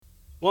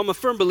Well, I'm a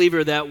firm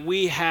believer that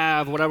we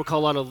have what I would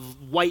call a lot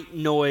of white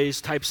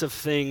noise types of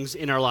things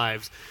in our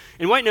lives.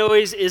 And white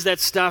noise is that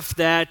stuff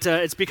that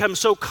it's become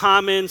so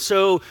common,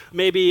 so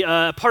maybe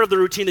part of the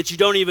routine that you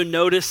don't even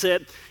notice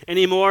it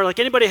anymore. Like,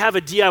 anybody have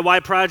a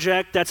DIY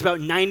project that's about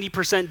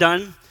 90%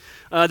 done?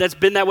 That's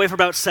been that way for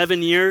about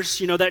 7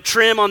 years. You know, that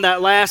trim on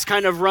that last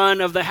kind of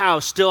run of the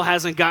house still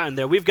hasn't gotten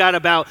there. We've got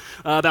about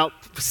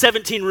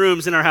 17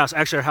 rooms in our house.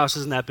 Actually, our house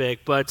isn't that big,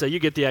 but you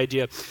get the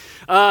idea.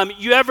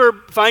 You ever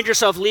find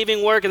yourself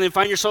leaving work and then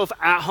find yourself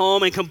at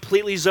home and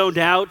completely zoned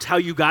out how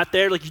you got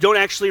there? Like, you don't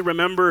actually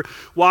remember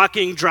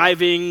walking,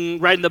 driving,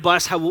 riding the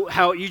bus,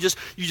 how you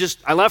just,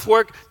 I left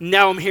work,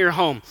 now I'm here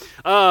home.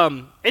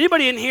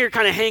 Anybody in here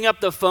kind of hang up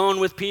the phone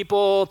with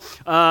people,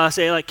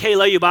 say like, "Hey,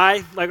 love you,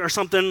 bye," like, or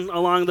something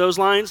along those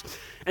lines?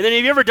 And then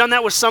have you ever done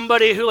that with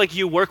somebody who like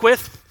you work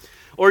with?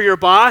 Or your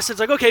boss? It's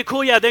like, "Okay,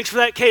 cool, yeah, thanks for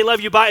that, okay,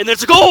 love you, bye." And then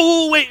it's like,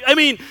 "Oh, wait," and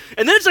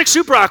then it's like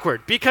super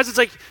awkward because it's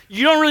like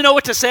you don't really know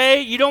what to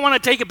say. You don't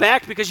want to take it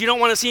back because you don't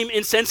want to seem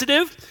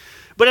insensitive.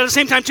 But at the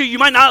same time, too, you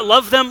might not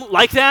love them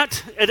like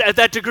that at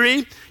that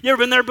degree. You ever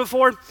been there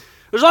before?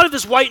 There's a lot of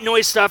this white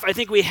noise stuff I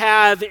think we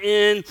have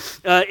in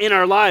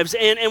our lives.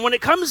 And when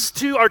it comes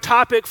to our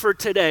topic for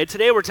today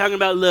we're talking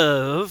about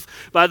love,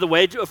 by the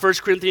way, 1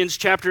 Corinthians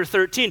chapter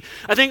 13.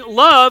 I think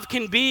love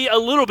can be a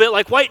little bit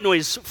like white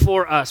noise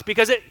for us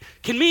because it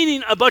can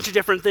mean a bunch of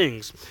different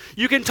things.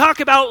 You can talk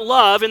about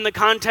love in the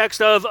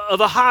context of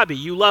a hobby.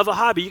 You love a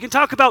hobby. You can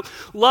talk about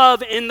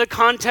love in the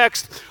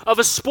context of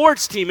a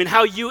sports team and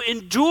how you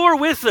endure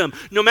with them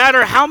no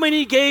matter how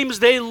many games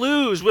they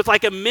lose with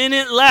like a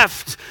minute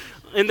left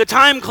in the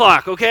time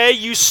clock, okay?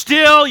 You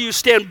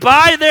stand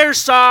by their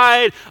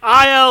side,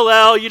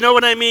 ILL, you know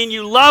what I mean?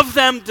 You love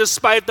them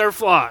despite their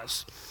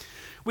flaws.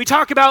 We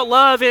talk about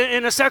love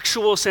in a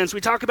sexual sense. We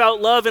talk about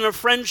love in a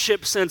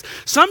friendship sense.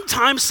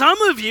 Sometimes,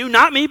 some of you,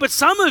 not me, but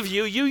some of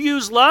you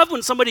use love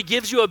when somebody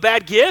gives you a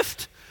bad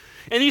gift.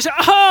 And you say,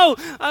 "Oh,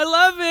 I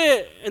love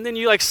it." And then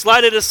you like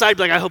slide it aside,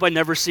 like, "I hope I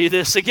never see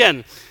this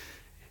again."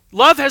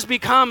 Love has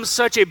become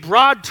such a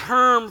broad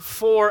term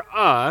for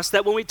us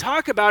that when we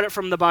talk about it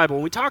from the Bible,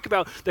 when we talk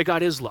about that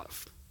God is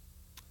love,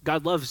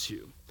 God loves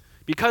you.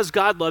 Because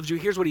God loves you,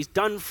 here's what he's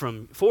done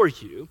for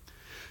you.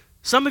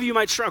 Some of you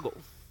might struggle.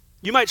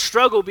 You might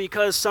struggle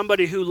because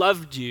somebody who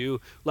loved you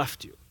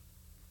left you.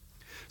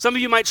 Some of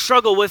you might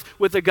struggle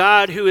with a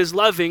God who is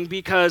loving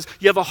because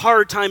you have a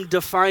hard time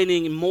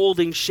defining,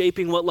 molding,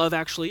 shaping what love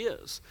actually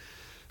is.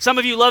 Some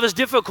of you, love is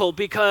difficult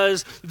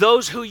because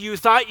those who you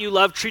thought you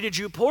loved treated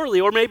you poorly,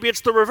 or maybe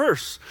it's the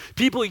reverse.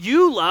 People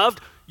you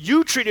loved,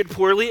 you treated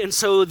poorly, and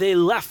so they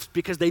left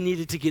because they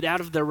needed to get out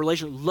of their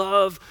relationship.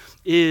 Love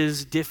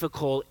is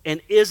difficult,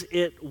 and is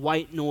it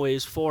white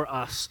noise for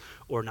us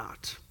or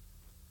not?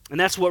 And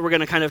that's what we're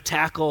going to kind of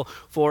tackle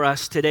for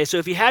us today. So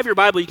if you have your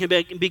Bible, you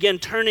can begin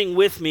turning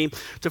with me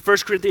to 1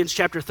 Corinthians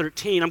chapter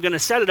 13. I'm going to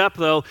set it up,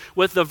 though,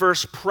 with the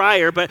verse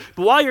prior. But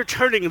while you're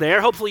turning there,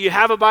 hopefully you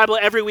have a Bible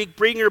every week.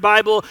 Bring your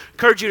Bible.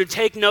 Encourage you to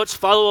take notes.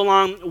 Follow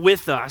along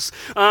with us.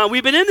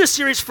 We've been in this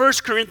series,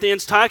 1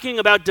 Corinthians, talking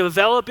about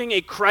developing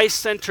a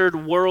Christ-centered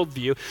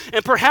worldview.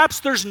 And perhaps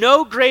there's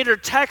no greater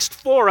text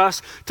for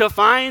us to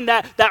find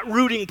that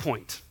rooting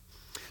point.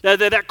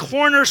 That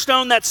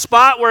cornerstone, that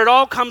spot where it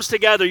all comes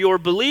together, your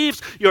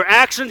beliefs, your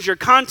actions, your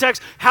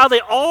context, how they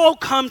all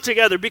come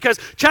together. Because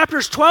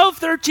chapters 12,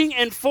 13,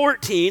 and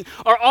 14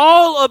 are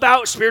all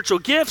about spiritual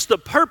gifts, the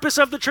purpose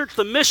of the church,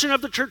 the mission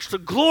of the church, to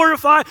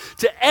glorify,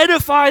 to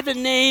edify the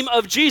name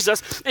of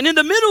Jesus. And in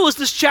the middle is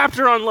this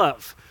chapter on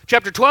love.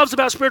 Chapter 12 is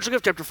about spiritual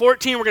gifts. Chapter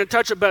 14, we're going to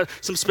touch about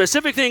some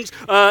specific things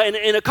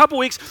in a couple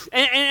weeks.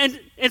 And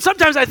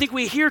sometimes I think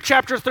we hear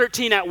chapter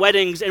 13 at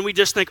weddings and we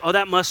just think, "Oh,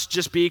 that must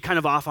just be kind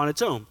of off on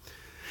its own."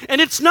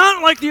 And it's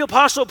not like the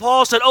Apostle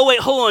Paul said, "Oh, wait,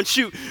 hold on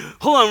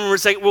for a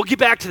second. We'll get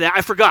back to that.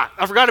 I forgot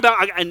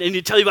about, I need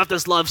to tell you about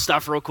this love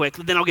stuff real quick.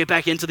 Then I'll get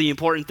back into the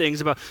important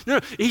things about."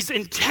 No, he's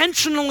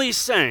intentionally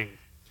saying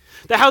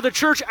that how the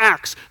church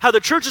acts, how the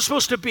church is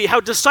supposed to be, how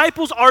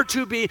disciples are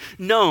to be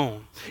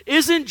known,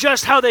 isn't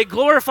just how they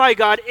glorify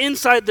God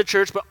inside the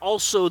church, but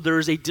also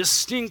there's a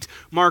distinct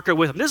marker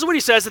with them. This is what he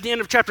says at the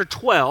end of chapter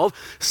 12,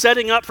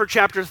 setting up for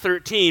chapter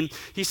 13.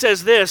 He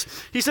says this,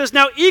 he says,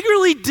 "Now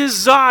eagerly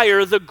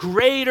desire the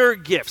greater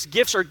gifts."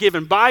 Gifts are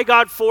given by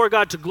God, for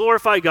God, to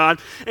glorify God.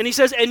 And he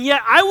says, "And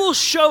yet I will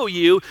show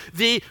you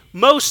the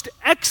most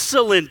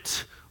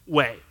excellent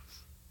way."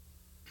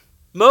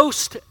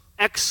 Most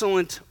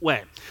excellent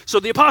way.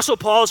 So the Apostle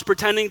Paul is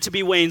pretending to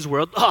be Wayne's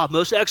World. "Oh,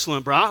 most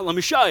excellent, brah. Let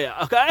me show you,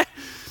 okay?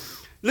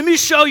 Let me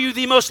show you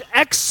the most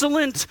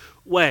excellent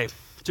way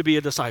to be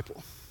a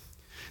disciple.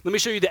 Let me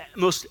show you the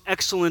most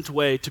excellent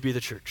way to be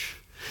the church.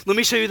 Let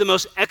me show you the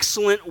most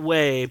excellent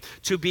way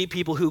to be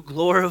people who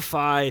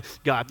glorify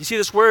God." You see,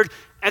 this word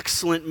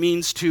excellent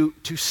means to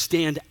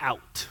stand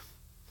out.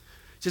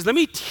 He says, "Let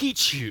me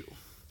teach you,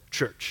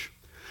 church,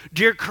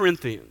 dear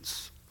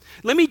Corinthians.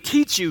 Let me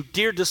teach you,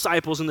 dear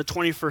disciples in the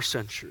 21st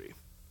century.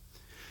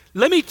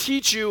 Let me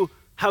teach you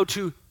how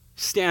to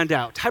stand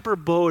out,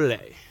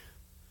 hyperbole.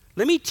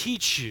 Let me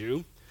teach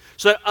you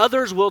so that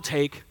others will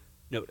take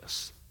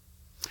notice."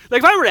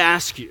 Like if I were to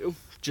ask you,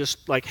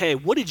 just like, hey,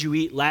 what did you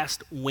eat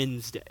last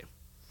Wednesday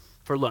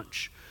for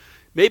lunch?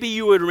 Maybe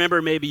you would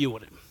remember, maybe you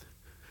wouldn't.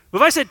 But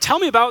if I said, tell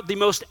me about the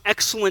most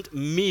excellent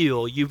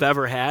meal you've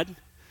ever had,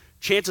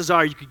 chances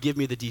are you could give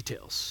me the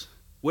details.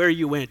 Where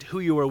you went, who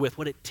you were with,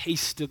 what it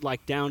tasted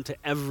like down to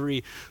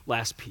every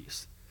last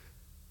piece.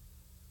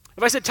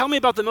 If I said, tell me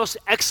about the most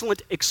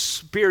excellent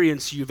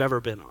experience you've ever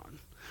been on.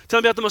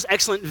 Tell me about the most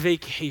excellent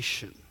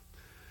vacation.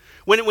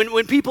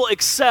 When people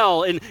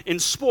excel in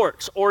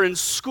sports or in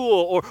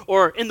school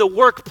or in the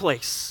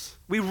workplace,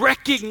 we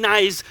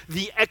recognize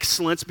the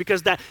excellence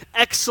because that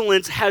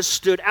excellence has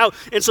stood out.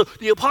 And so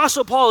the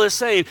Apostle Paul is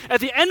saying, at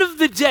the end of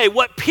the day,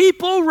 what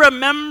people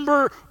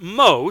remember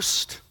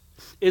most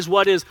is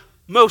what is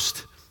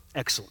most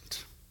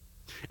excellent.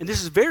 And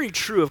this is very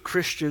true of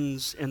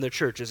Christians and the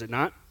church, is it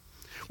not?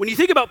 When you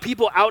think about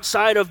people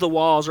outside of the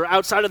walls or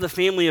outside of the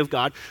family of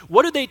God,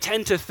 what do they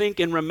tend to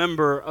think and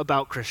remember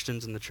about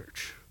Christians in the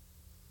church?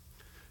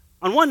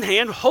 On one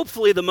hand,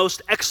 hopefully the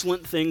most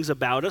excellent things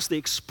about us, the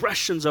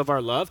expressions of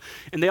our love,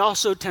 and they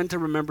also tend to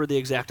remember the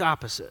exact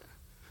opposite,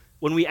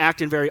 when we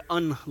act in very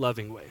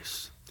unloving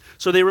ways.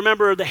 So they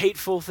remember the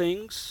hateful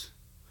things,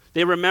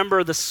 they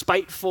remember the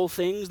spiteful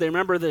things, they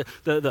remember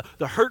the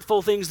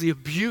hurtful things, the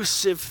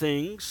abusive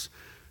things,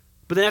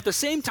 but then at the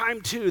same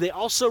time too, they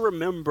also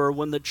remember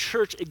when the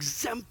church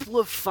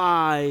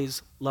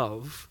exemplifies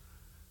love,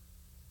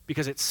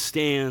 because it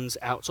stands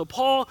out. So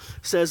Paul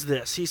says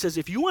this. He says,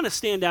 if you want to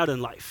stand out in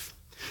life,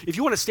 if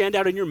you want to stand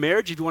out in your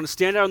marriage, if you want to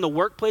stand out in the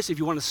workplace, if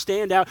you want to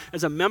stand out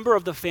as a member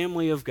of the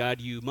family of God,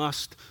 you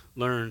must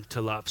learn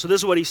to love. So this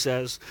is what he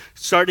says,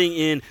 starting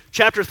in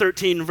chapter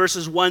 13,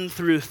 verses 1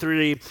 through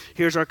 3.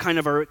 Here's our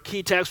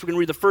key text. We're going to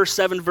read the first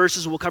 7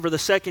 verses. We'll cover the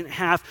second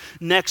half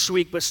next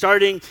week, but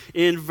starting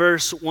in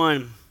verse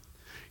 1.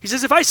 He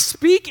says, if I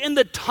speak in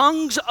the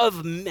tongues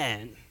of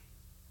men,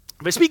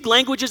 if I speak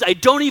languages I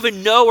don't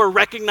even know or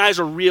recognize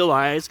or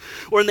realize,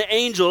 or in the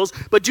angels,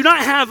 but do not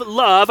have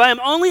love, I am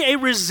only a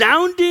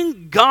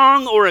resounding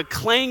gong or a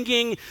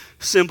clanging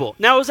cymbal.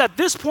 Now, it was at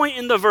this point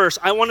in the verse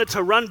I wanted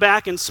to run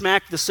back and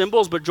smack the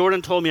cymbals, but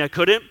Jordan told me I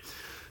couldn't.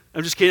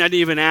 I'm just kidding, I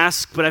didn't even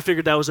ask, but I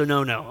figured that was a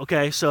no-no,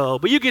 okay?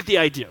 But you get the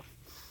idea.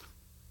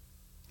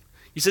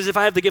 He says, if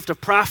I have the gift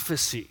of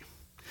prophecy,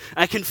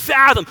 I can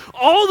fathom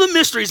all the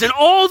mysteries and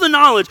all the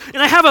knowledge,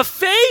 and I have a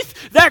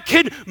faith that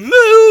can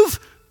move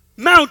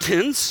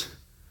mountains,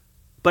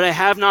 but I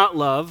have not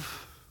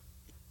love,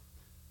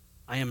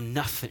 I am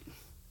nothing.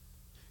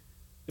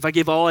 If I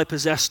give all I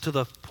possess to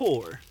the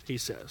poor, he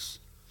says,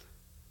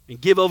 and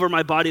give over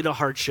my body to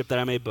hardship that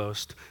I may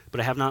boast, but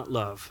I have not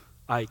love,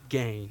 I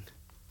gain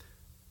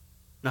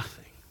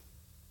nothing.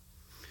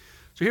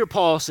 So here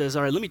Paul says,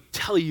 all right, let me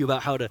tell you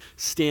about how to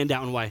stand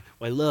out and why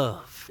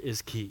love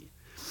is key.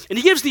 And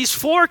he gives these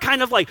 4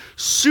 kind of like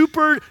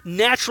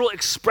supernatural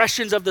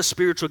expressions of the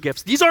spiritual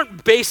gifts. These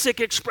aren't basic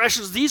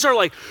expressions. These are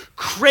like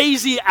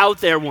crazy out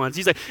there ones.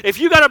 He's like, if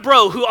you got a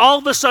bro who all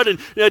of a sudden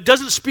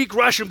doesn't speak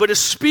Russian, but is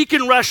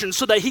speaking Russian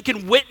so that he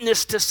can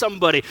witness to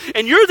somebody,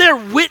 and you're there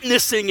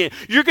witnessing it,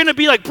 you're going to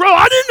be like, bro,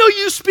 I didn't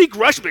know you speak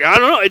Russian. But I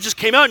don't know. It just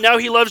came out, and now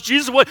he loves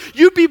Jesus. What?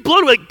 You'd be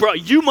blown away. Like, bro,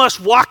 you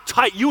must walk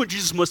tight. You and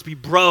Jesus must be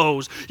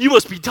bros. You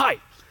must be tight.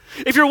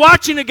 If you're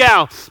watching a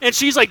gal, and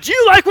she's like, do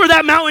you like where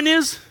that mountain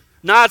is?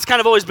 Nah, it's kind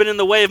of always been in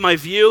the way of my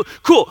view.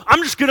 Cool,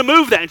 I'm just going to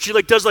move that. And she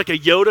does like a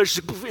Yoda.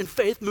 She's like, in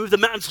faith, move the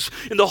mountains.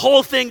 And the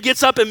whole thing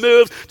gets up and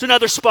moves to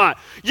another spot.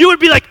 You would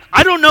be like,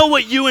 I don't know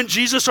what you and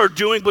Jesus are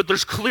doing, but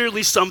there's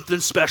clearly something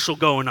special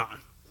going on.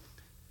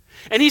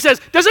 And he says,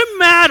 doesn't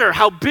matter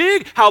how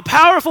big, how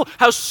powerful,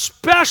 how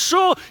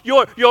special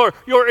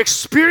your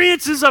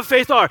experiences of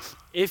faith are.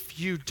 If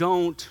you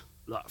don't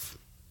love,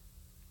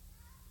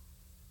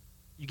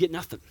 you get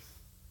nothing.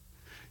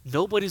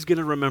 Nobody's going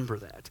to remember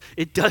that.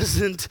 It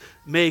doesn't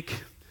make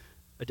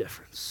a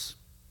difference.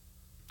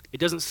 It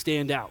doesn't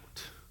stand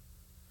out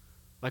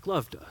like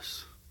love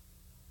does.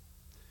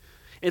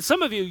 And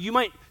some of you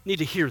might need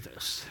to hear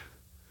this.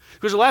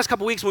 Because the last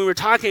couple weeks when we were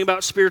talking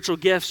about spiritual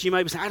gifts, you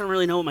might be saying, I don't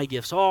really know what my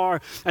gifts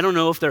are. I don't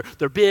know if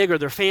they're big or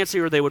they're fancy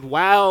or they would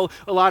wow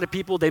a lot of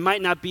people. They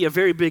might not be a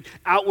very big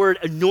outward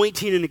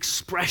anointing and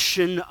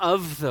expression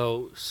of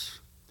those.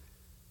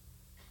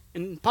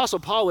 And Apostle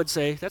Paul would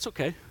say, that's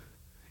okay.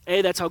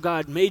 A, that's how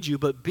God made you,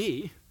 but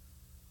B,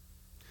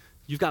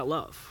 you've got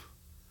love.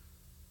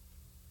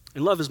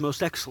 And love is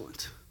most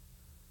excellent.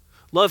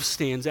 Love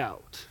stands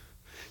out.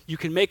 You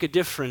can make a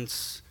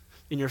difference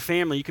in your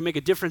family. You can make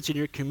a difference in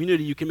your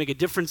community. You can make a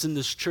difference in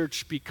this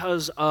church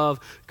because of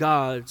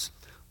God's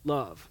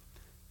love.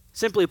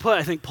 Simply put,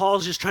 I think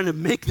Paul's just trying to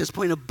make this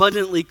point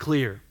abundantly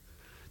clear,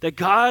 that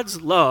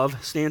God's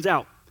love stands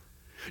out.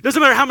 It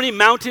doesn't matter how many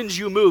mountains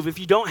you move. If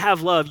you don't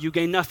have love, you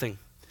gain nothing.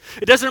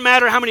 It doesn't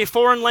matter how many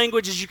foreign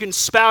languages you can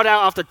spout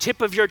out off the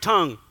tip of your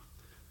tongue.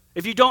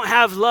 If you don't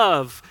have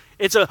love,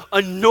 it's an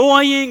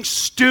annoying,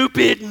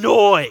 stupid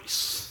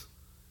noise.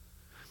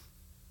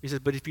 He says,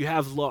 but if you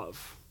have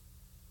love,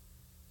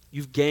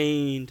 you've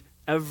gained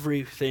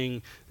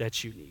everything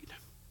that you need.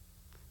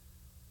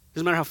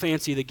 Doesn't matter how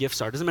fancy the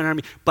gifts are. Doesn't matter how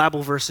many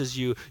Bible verses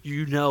you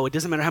know. It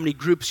doesn't matter how many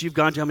groups you've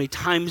gone to, how many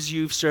times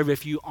you've served.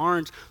 If you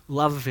aren't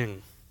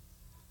loving,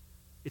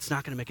 it's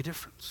not going to make a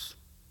difference.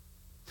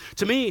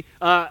 To me,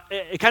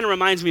 it kind of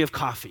reminds me of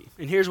coffee.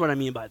 And here's what I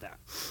mean by that.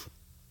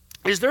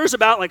 There's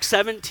about like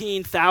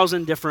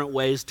 17,000 different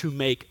ways to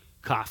make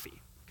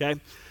coffee, okay?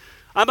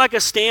 I'm like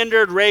a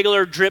standard,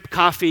 regular drip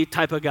coffee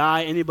type of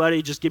guy.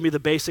 Anybody, just give me the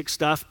basic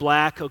stuff,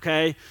 black,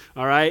 okay?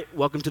 All right,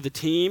 welcome to the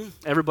team.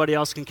 Everybody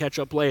else can catch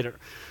up later.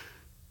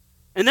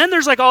 And then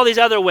there's like all these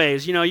other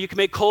ways. You know, you can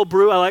make cold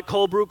brew. I like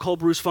cold brew. Cold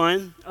brew's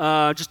fun.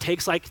 Just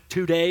takes like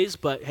 2 days,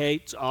 but hey,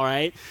 it's all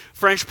right.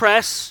 French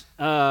press,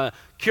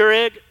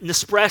 Keurig,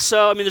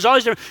 Nespresso. I mean, there's all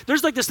these different,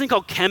 there's like this thing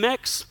called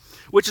Chemex,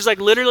 which is like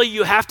literally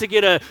you have to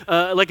get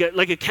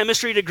a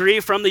chemistry degree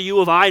from the U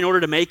of I in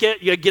order to make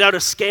it. You get out a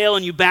scale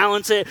and you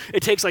balance it.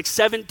 It takes like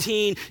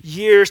 17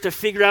 years to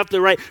figure out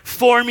the right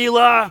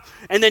formula,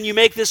 and then you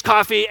make this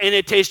coffee and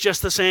it tastes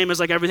just the same as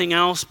like everything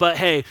else, but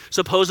hey,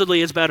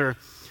 supposedly it's better.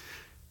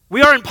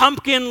 We are in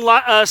pumpkin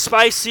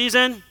spice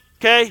season,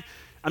 okay?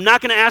 I'm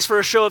not going to ask for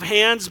a show of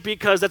hands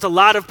because that's a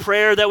lot of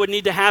prayer that would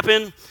need to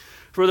happen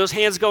for those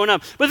hands going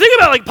up. But think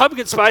about like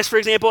pumpkin spice, for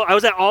example. I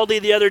was at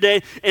Aldi the other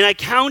day, and I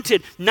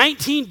counted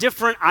 19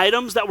 different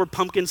items that were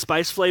pumpkin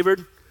spice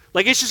flavored.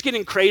 Like, it's just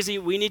getting crazy.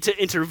 We need to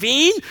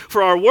intervene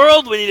for our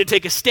world. We need to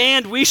take a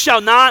stand. We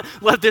shall not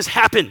let this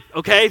happen,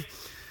 okay?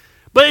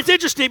 But it's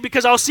interesting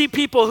because I'll see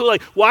people who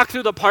like walk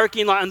through the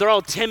parking lot and they're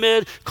all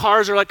timid.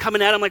 Cars are like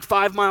coming at them like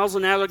 5 miles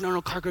an hour. Like,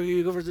 no, car, go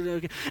over there.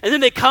 And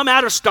then they come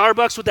out of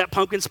Starbucks with that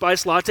pumpkin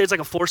spice latte. It's like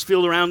a force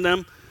field around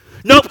them.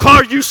 Nope,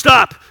 car, you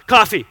stop.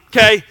 Coffee,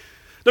 okay?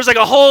 There's like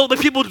a whole, like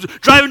people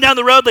driving down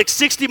the road like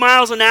 60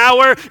 miles an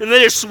hour and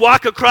they just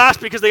walk across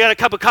because they got a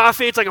cup of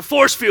coffee. It's like a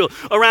force field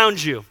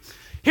around you.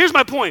 Here's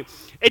my point.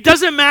 It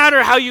doesn't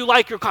matter how you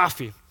like your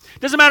coffee.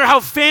 It doesn't matter how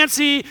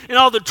fancy and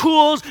all the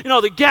tools and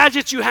all the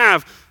gadgets you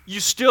have. You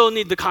still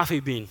need the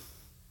coffee bean.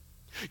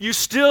 You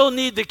still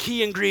need the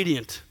key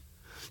ingredient.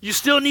 You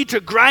still need to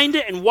grind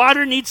it, and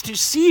water needs to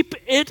seep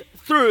it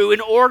through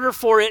in order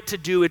for it to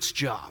do its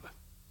job.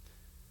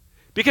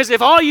 Because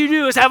if all you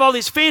do is have all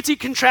these fancy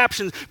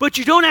contraptions, but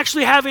you don't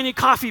actually have any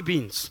coffee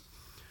beans,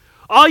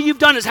 all you've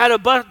done is had a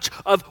bunch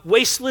of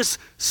wasteless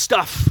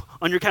stuff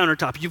on your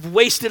countertop. You've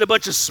wasted a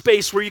bunch of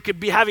space where you could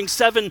be having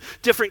 7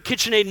 different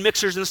KitchenAid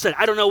mixers instead.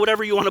 I don't know,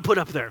 whatever you want to put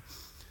up there.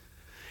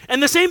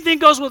 And the same thing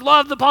goes with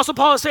love. The Apostle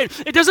Paul is saying,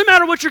 it doesn't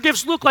matter what your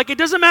gifts look like. It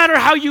doesn't matter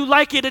how you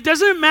like it. It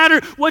doesn't matter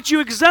what you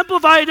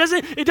exemplify. It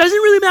doesn't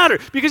really matter.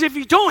 Because if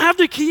you don't have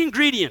the key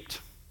ingredient,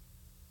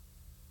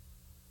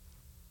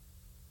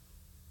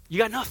 you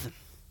got nothing.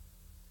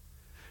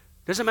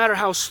 Doesn't matter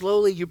how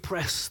slowly you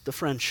press the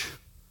French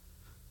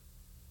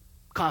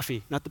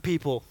coffee, not the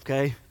people,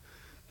 okay?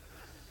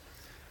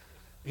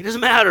 It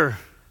doesn't matter.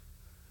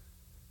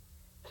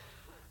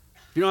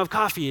 If you don't have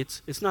coffee,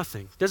 it's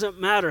nothing. It doesn't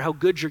matter how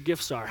good your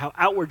gifts are, how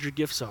outward your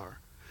gifts are.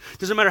 It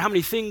doesn't matter how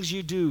many things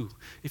you do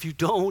if you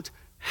don't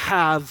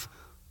have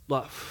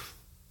love.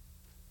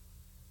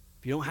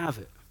 If you don't have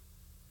it,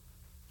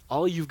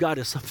 all you've got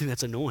is something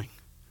that's annoying.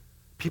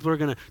 People are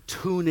going to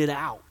tune it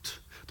out.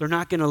 They're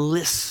not going to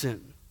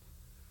listen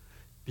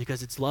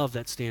because it's love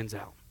that stands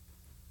out.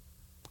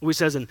 He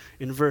says in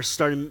verse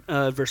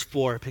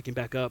 4, picking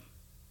back up,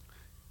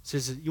 it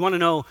says, you want to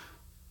know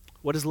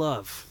what is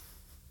love?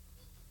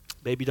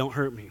 Baby, don't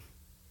hurt me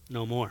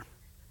no more.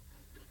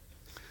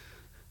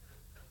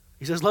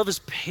 He says, love is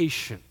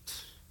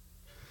patient.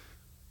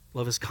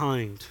 Love is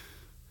kind.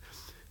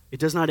 It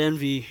does not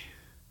envy.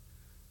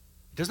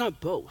 It does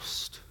not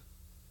boast.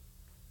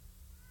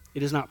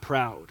 It is not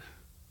proud.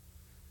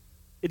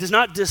 It does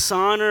not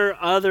dishonor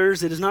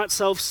others. It is not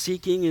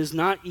self-seeking. It is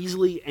not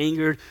easily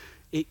angered.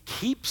 It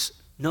keeps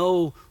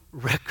no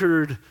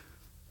record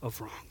of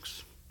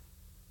wrongs.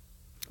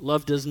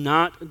 Love does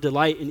not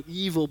delight in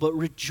evil, but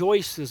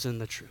rejoices in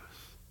the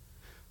truth.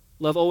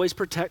 Love always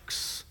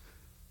protects.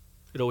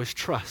 It always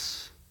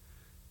trusts.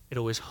 It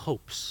always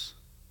hopes.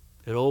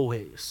 It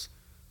always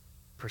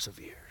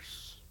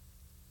perseveres.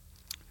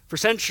 For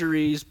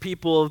centuries,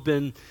 people have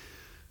been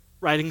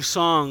writing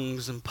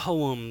songs and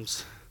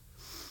poems.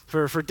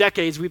 For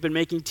decades, we've been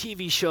making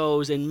TV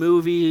shows and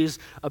movies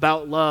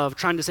about love,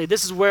 trying to say,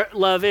 this is where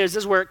love is,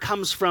 this is where it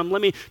comes from. Let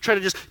me try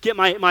to just get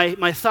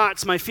my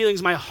thoughts, my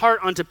feelings, my heart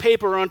onto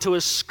paper or onto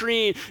a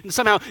screen and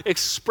somehow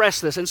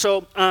express this. And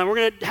so we're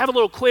going to have a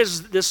little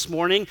quiz this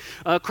morning.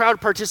 Crowd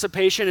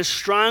participation is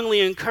strongly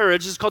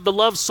encouraged. It's called the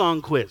Love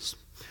Song Quiz.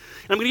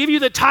 And I'm going to give you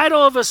the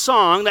title of a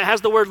song that has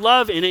the word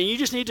love in it, and you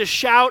just need to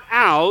shout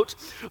out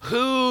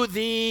who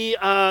the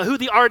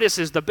artist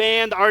is, the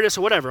band, the artist,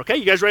 or whatever. Okay,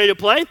 you guys ready to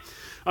play?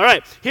 All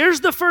right, here's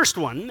the first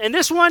one, and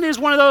this one is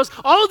one of those,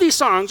 all of these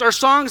songs are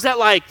songs that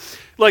like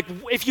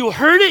if you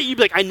heard it, you'd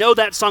be like, I know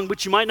that song,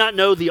 but you might not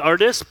know the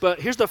artist,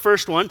 but here's the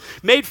first one,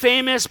 made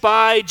famous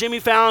by Jimmy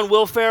Fallon,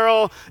 Will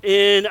Ferrell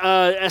in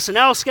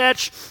SNL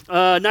sketch,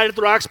 Night at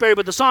the Roxbury,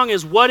 but the song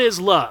is What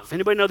Is Love?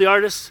 Anybody know the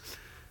artist?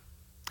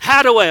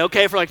 Hadaway,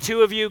 okay, for like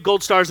 2 of you,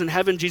 Gold Stars in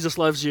Heaven, Jesus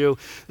Loves You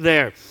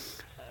there.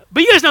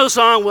 But you guys know the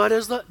song, what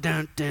is the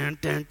dun, dun,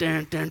 dun,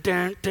 dun, dun,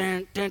 dun,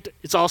 dun, dun.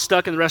 It's all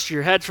stuck in the rest of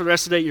your head for the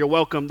rest of the day. You're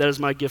welcome. That is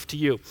my gift to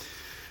you.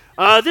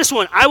 This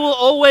one, I will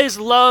always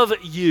love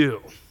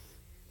you.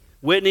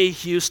 Whitney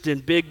Houston,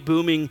 big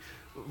booming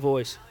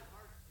voice.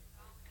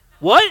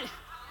 What?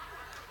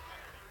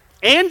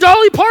 And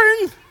Dolly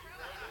Parton?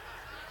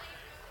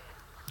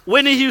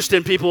 Whitney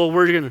Houston, people,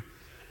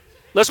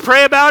 let's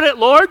pray about it,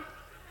 Lord.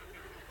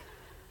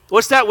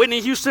 What's that, Whitney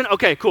Houston?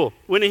 Okay, cool,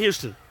 Whitney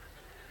Houston.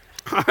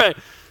 All right.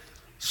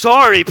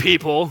 Sorry,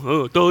 people.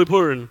 Oh, Dolly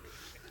Parton.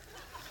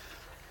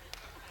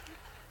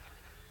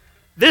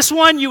 This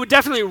one, you would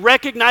definitely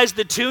recognize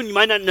the tune. You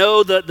might not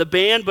know the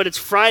band, but it's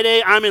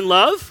Friday, I'm in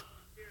Love.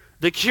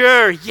 The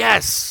Cure,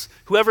 yes.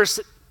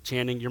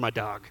 Channing, you're my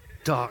dog.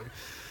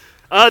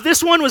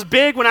 This one was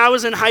big when I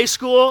was in high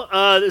school.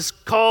 The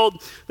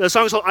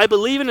song is called I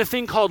Believe in a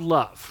Thing Called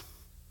Love.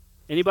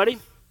 Anybody?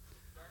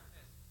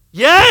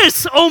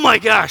 Yes! Oh my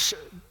gosh.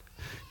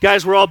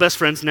 Guys, we're all best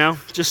friends now,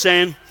 just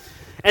saying.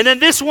 And then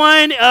this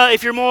one,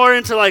 if you're more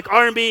into like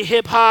R&B,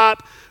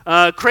 hip-hop,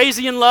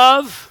 Crazy in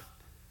Love.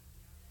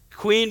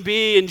 Queen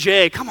Bee and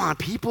Jay. Come on,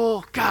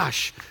 people.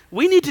 Gosh.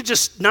 We need to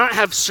just not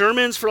have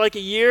sermons for like a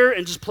year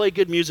and just play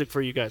good music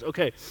for you guys.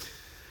 Okay.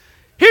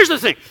 Here's the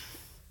thing.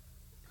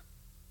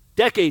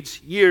 Decades,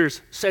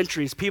 years,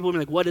 centuries, people will be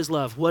like, what is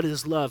love? What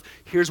is love?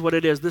 Here's what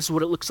it is. This is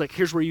what it looks like.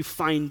 Here's where you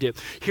find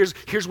it.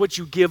 Here's what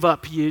you give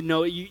up. You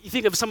know, you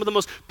think of some of the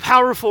most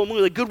powerful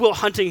movies, like Good Will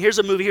Hunting. Here's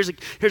a movie.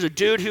 Here's a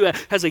dude who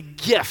has a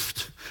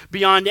gift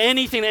beyond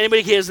anything that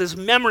anybody has, this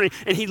memory,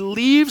 and he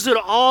leaves it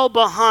all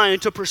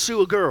behind to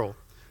pursue a girl.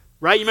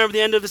 Right? You remember the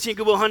end of the scene,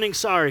 Good Will Hunting?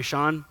 Sorry,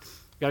 Sean. You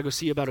got to go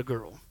see about a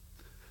girl.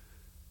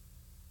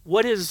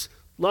 What is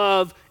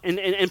love?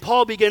 And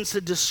Paul begins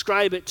to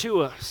describe it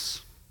to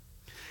us.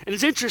 And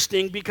it's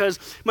interesting because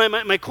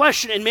my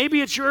question, and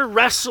maybe it's your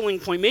wrestling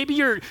point, maybe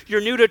you're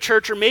new to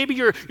church, or maybe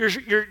you're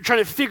trying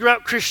to figure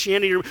out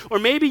Christianity, or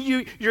maybe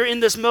you're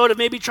in this mode of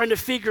maybe trying to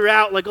figure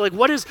out like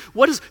what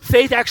does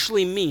faith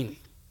actually mean?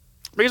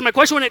 Because my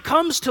question when it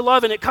comes to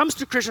love and it comes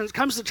to Christians, it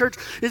comes to church,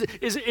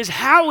 is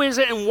how is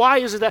it and why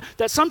is it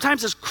that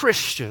sometimes as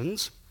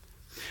Christians,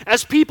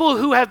 as people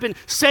who have been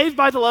saved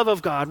by the love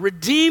of God,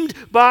 redeemed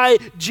by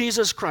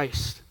Jesus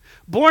Christ,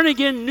 born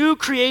again, new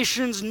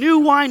creations, new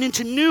wine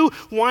into new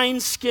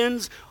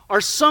wineskins, are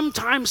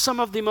sometimes some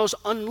of the most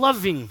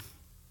unloving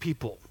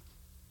people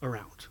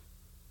around.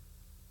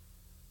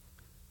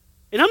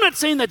 And I'm not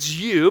saying that's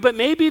you, but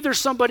maybe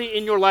there's somebody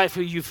in your life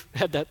who you've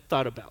had that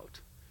thought about.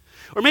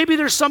 Or maybe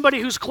there's somebody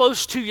who's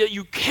close to you that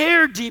you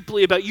care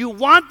deeply about. You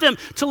want them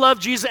to love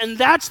Jesus, and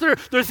that's their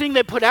thing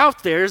they put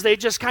out there is they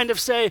just kind of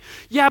say,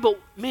 yeah, but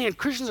man,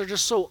 Christians are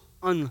just so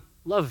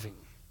unloving.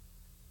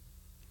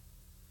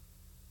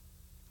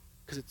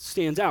 Because it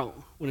stands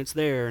out when it's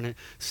there, and it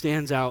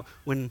stands out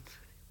when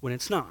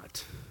it's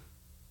not.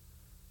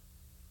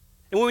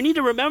 And what we need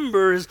to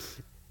remember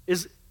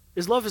is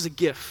love is a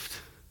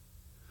gift.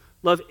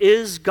 Love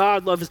is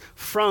God. Love is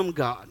from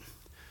God.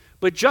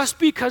 But just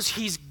because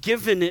he's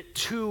given it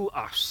to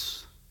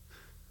us,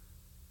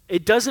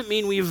 it doesn't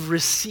mean we've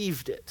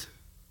received it.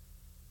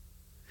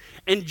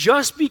 And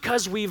just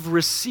because we've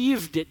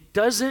received it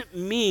doesn't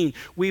mean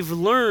we've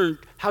learned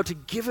how to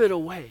give it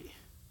away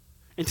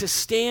and to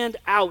stand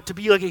out, to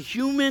be like a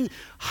human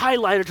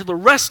highlighter to the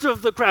rest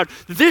of the crowd.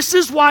 This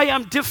is why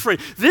I'm different.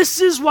 This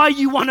is why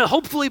you want to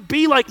hopefully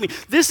be like me.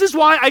 This is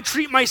why I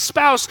treat my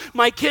spouse,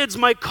 my kids,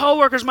 my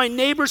coworkers, my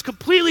neighbors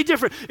completely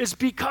different. It's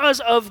because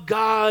of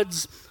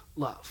God's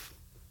love.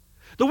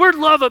 The word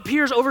love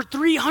appears over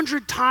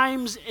 300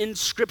 times in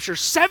Scripture,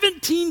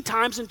 17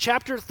 times in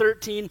chapter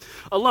 13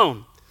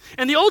 alone.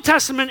 In the Old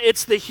Testament,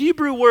 it's the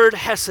Hebrew word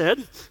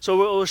hesed. So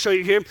we'll show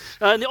you here.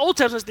 In the Old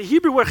Testament, it's the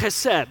Hebrew word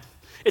hesed.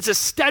 It's a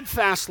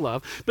steadfast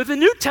love. But the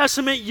New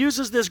Testament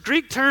uses this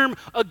Greek term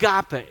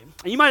agape.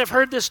 And you might have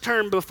heard this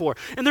term before.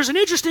 And there's an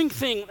interesting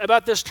thing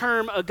about this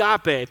term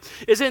agape,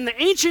 is in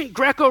the ancient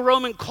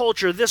Greco-Roman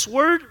culture, this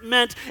word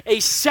meant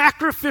a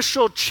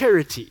sacrificial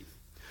charity.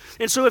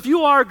 And so if you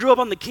grew up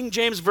on the King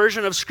James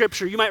Version of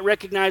Scripture, you might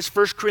recognize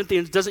 1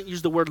 Corinthians doesn't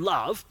use the word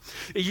love.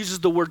 It uses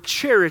the word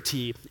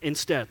charity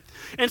instead.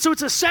 And so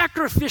it's a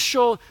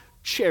sacrificial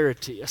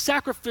charity, a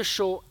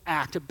sacrificial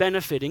act of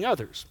benefiting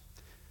others.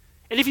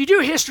 And if you do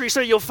history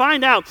study, you'll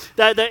find out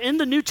that in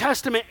the New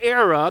Testament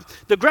era,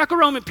 the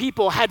Greco-Roman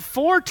people had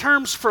 4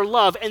 terms for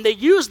love, and they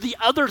used the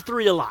other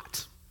 3 a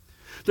lot.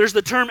 There's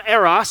the term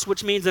eros,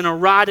 which means an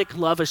erotic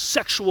love, a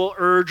sexual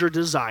urge or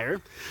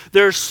desire.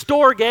 There's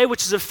storge,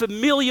 which is a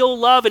familial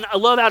love and a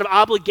love out of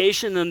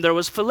obligation. And there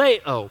was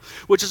phileo,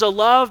 which is a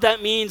love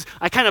that means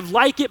I kind of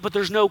like it, but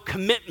there's no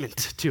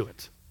commitment to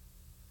it.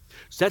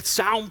 Does that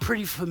sound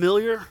pretty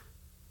familiar?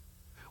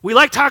 We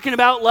like talking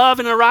about love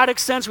in an erotic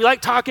sense. We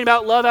like talking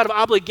about love out of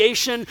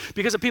obligation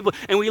because of people.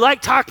 And we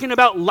like talking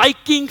about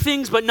liking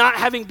things but not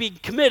having been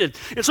committed.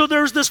 And so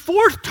there's this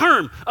 4th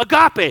term,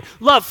 agape,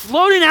 love,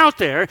 floating out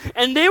there.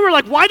 And they were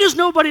like, why does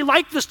nobody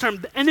like this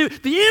term? And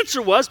the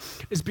answer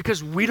is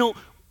because we don't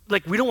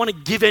want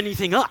to give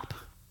anything up.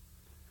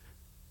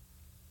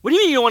 What do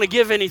you mean you don't want to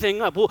give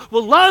anything up? Well,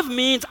 love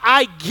means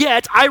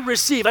I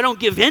receive. I don't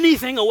give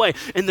anything away.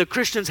 And the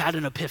Christians had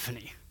an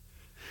epiphany.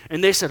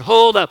 And they said,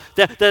 hold up,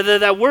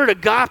 that word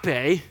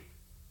agape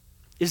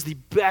is the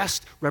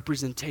best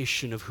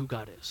representation of who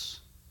God is,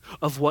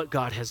 of what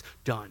God has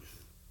done.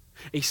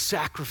 A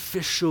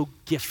sacrificial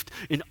gift,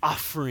 an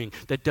offering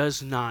that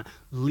does not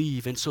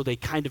leave. And so they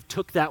kind of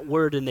took that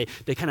word and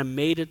they kind of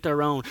made it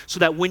their own, so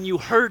that when you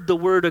heard the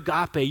word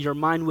agape, your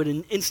mind would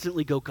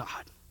instantly go, God.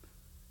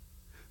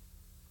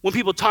 When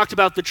people talked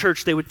about the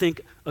church, they would think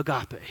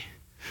agape.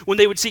 When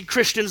they would see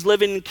Christians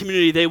living in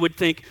community, they would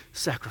think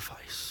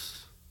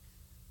sacrifice.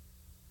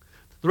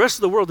 The rest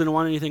of the world didn't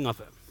want anything of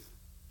it.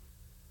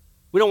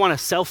 We don't want a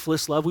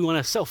selfless love. We want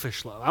a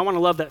selfish love. I want a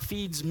love that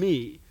feeds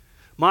me,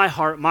 my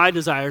heart, my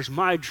desires,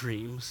 my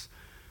dreams.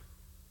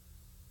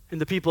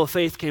 And the people of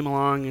faith came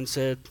along and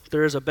said,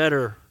 there is a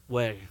better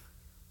way.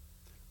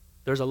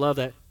 There's a love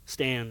that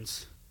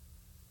stands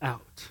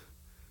out.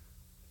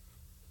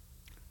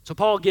 So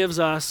Paul gives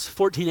us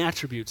 14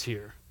 attributes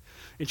here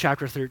in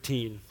chapter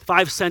 13,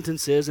 5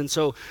 sentences. And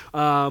so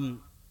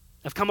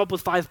I've come up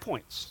with 5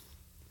 points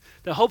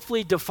that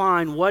hopefully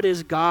define what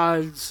is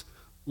God's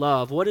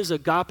love. What is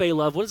agape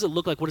love? What does it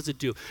look like? What does it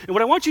do? And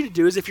what I want you to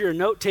do is, if you're a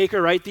note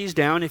taker, write these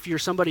down. If you're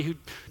somebody who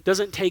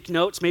doesn't take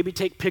notes, maybe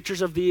take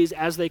pictures of these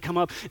as they come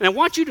up. And I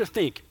want you to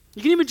think.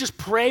 You can even just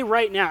pray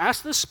right now.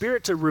 Ask the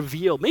Spirit to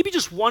reveal maybe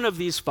just one of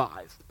these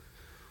 5.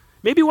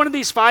 Maybe one of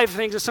these 5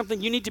 things is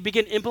something you need to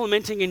begin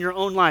implementing in your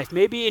own life.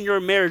 Maybe in your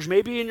marriage,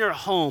 maybe in your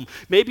home,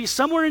 maybe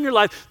somewhere in your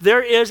life,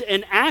 there is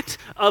an act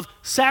of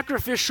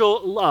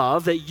sacrificial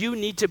love that you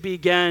need to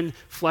begin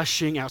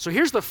fleshing out. So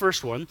here's the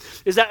first one,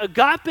 is that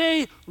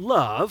agape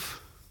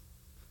love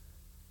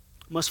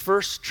must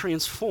first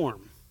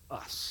transform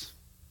us.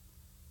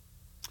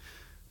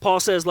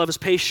 Paul says love is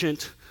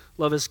patient,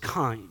 love is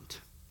kind.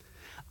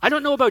 I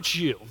don't know about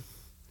you,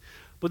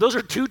 but those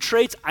are 2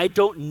 traits I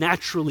don't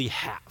naturally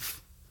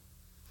have.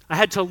 I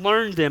had to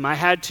learn them.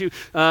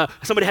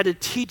 Somebody had to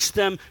teach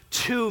them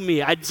to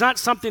me. It's not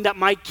something that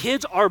my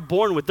kids are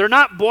born with. They're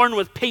not born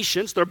with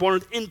patience. They're born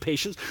with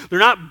impatience. They're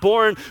not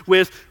born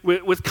with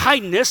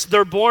kindness.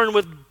 They're born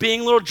with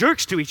being little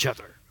jerks to each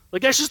other.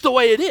 Like, that's just the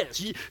way it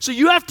is. So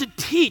you have to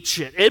teach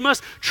it. It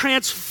must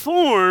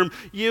transform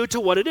you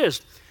to what it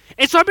is.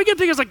 And so I began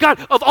thinking, like,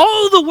 God, of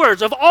all the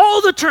words, of all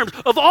the terms,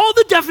 of all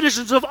the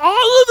definitions, of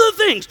all of the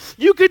things,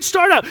 you could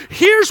start out.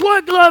 Here's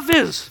what love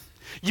is.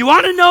 You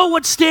want to know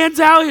what stands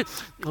out?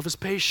 Love is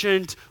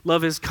patient,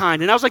 love is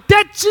kind. And I was like,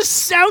 that just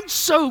sounds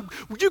so,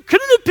 you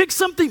couldn't have picked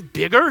something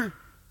bigger?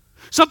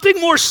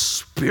 Something more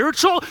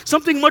spiritual?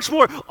 Something much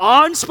more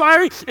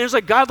awe-inspiring? And it was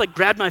like God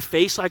grabbed my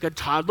face like a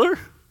toddler. And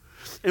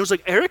it was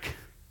like, Eric,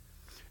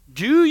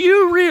 do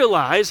you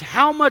realize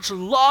how much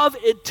love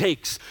it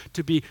takes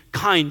to be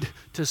kind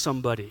to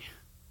somebody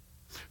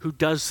who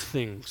does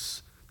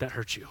things that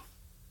hurt you?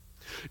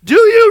 Do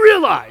you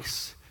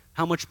realize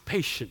how much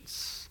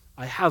patience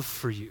I have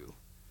for you?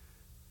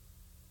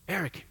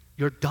 Eric,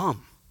 you're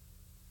dumb.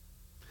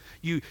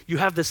 You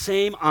have the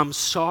same I'm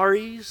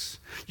sorries.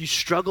 You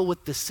struggle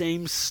with the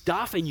same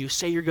stuff, and you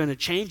say you're going to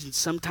change, and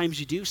sometimes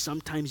you do,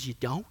 sometimes you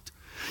don't.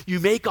 You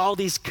make all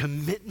these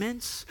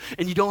commitments,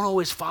 and you don't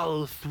always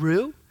follow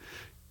through.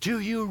 Do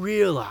you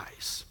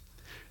realize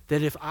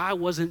that if I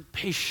wasn't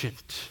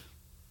patient,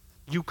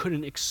 you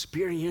couldn't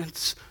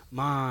experience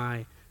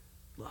my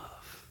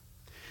love?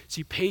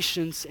 See,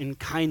 patience and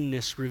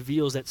kindness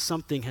reveals that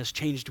something has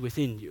changed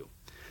within you.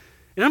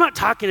 And I'm not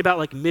talking about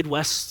like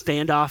Midwest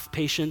standoff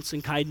patience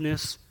and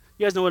kindness.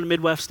 You guys know what a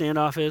Midwest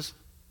standoff is?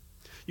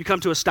 You come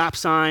to a stop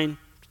sign,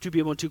 2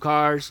 people in 2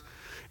 cars,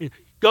 and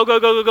go, go,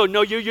 go, go, go,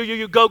 no,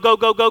 you, go, go,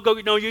 go, go, go,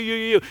 no,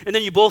 you. And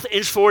then you both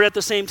inch forward at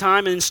the same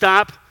time and then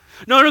stop.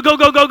 No, go,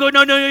 go, go, go,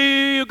 no,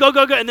 you, go,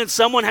 go, go. And then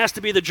someone has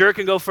to be the jerk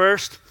and go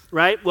first,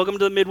 right? Welcome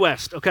to the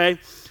Midwest, okay?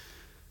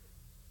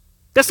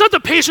 That's not the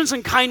patience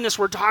and kindness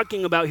we're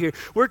talking about here.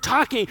 We're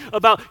talking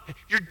about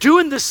you're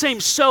doing the same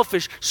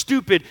selfish,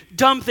 stupid,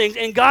 dumb things,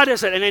 and God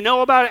has said, and I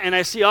know about it, and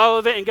I see all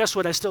of it, and guess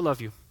what? I still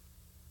love you.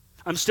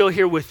 I'm still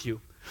here with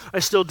you. I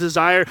still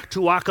desire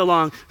to walk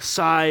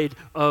alongside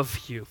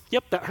of you.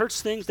 Yep, that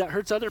hurts things. That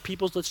hurts other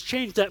people's. Let's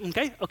change that.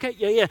 Okay,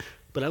 yeah.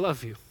 But I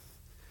love you.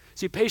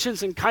 See,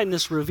 patience and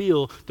kindness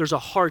reveal there's a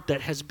heart that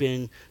has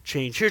been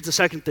changed. Here's the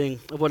second thing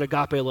of what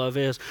agape love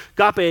is.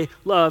 Agape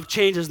love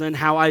changes then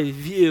how I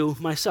view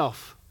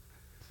myself.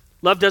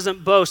 Love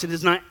doesn't boast. It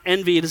is not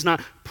envy. It is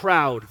not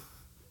proud.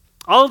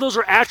 All of those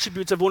are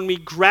attributes of when we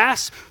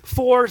grasp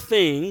for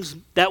things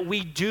that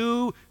we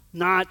do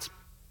not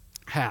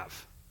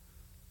have.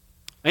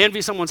 I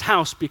envy someone's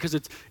house because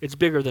it's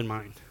bigger than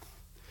mine.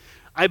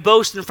 I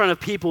boast in front of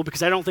people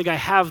because I don't think I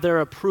have their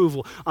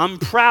approval. I'm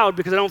proud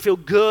because I don't feel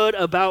good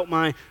about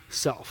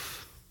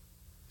myself.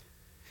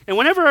 And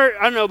whenever,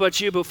 I don't know about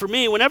you, but for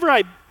me, whenever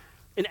I'm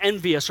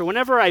envious or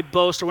whenever I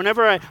boast or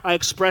whenever I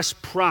express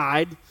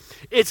pride,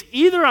 it's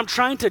either I'm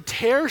trying to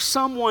tear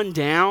someone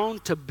down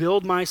to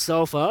build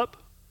myself up,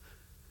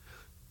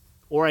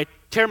 or I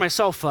tear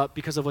myself up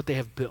because of what they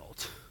have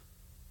built.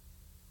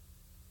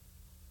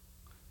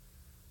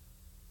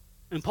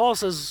 And Paul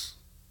says,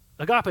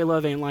 agape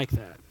love ain't like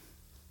that.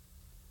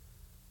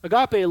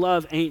 Agape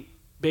love ain't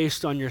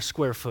based on your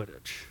square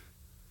footage.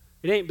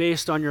 It ain't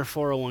based on your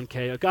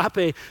 401k.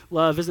 Agape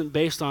love isn't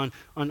based on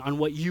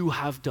what you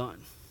have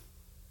done.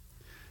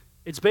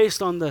 It's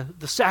based on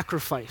the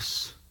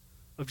sacrifice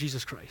of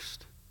Jesus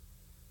Christ.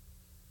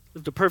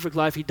 Lived a perfect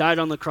life. He died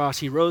on the cross.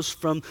 He rose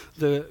from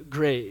the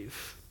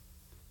grave.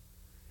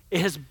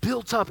 It has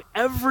built up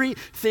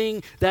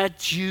everything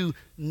that you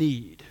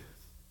need.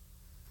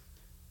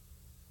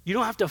 You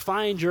don't have to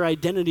find your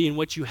identity in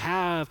what you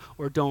have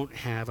or don't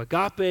have.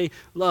 Agape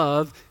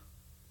love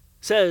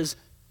says,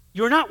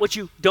 you're not what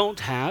you don't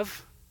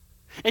have,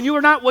 and you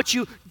are not what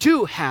you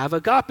do have.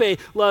 Agape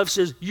love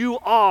says, you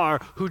are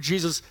who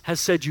Jesus has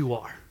said you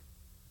are.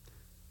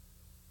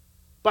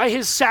 By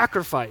his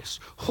sacrifice,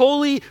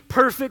 holy,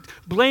 perfect,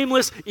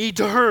 blameless,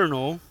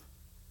 eternal,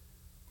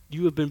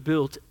 you have been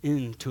built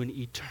into an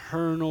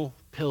eternal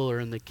pillar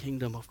in the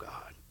kingdom of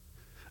God.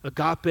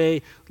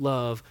 Agape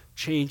love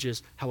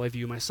changes how I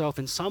view myself.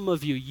 And some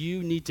of you,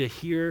 you need to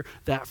hear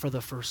that for the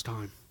first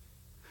time.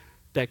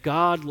 That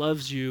God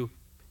loves you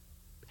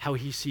how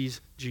he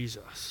sees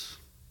Jesus.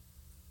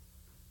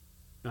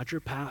 Not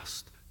your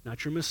past,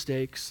 not your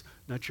mistakes,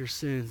 not your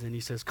sins. And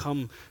he says,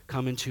 come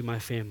into my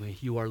family.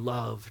 You are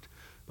loved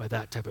by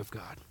that type of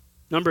God.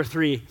 Number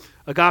 3,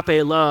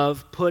 agape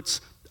love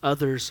puts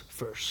others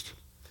first.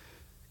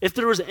 If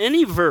there was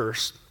any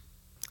verse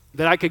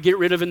that I could get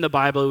rid of in the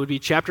Bible, it would be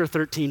chapter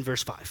 13,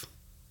 verse 5.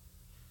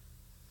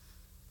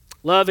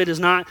 Love, it is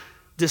not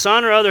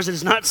dishonor others, it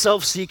is not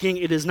self-seeking,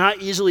 it is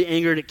not easily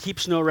angered, it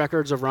keeps no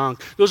records of wrong.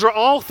 Those are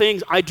all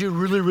things I do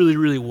really, really,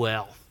 really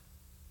well.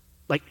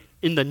 Like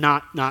in the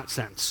not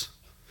sense.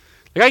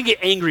 Like I can get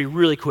angry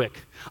really quick.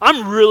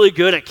 I'm really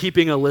good at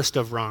keeping a list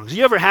of wrongs.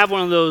 You ever have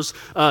one of those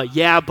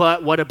yeah,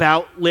 but, what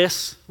about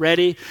lists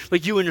ready?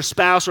 Like you and your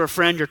spouse or a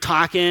friend, you're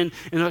talking,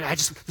 and like,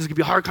 this is going to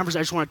be a hard conversation.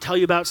 I just want to tell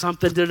you about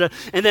something.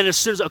 And then as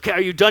soon as, okay,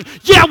 are you done?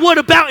 Yeah, what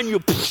about? And you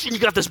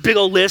got this big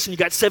old list, and you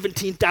got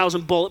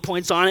 17,000 bullet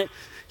points on it.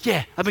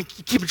 Yeah, I've been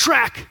keeping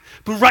track.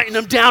 Been writing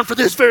them down for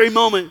this very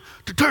moment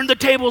to turn the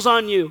tables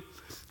on you.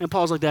 And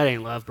Paul's like, that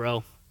ain't love,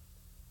 bro.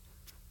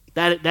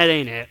 That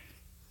ain't it.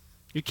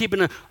 You're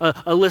keeping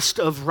a list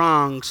of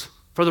wrongs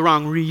for the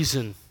wrong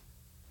reason.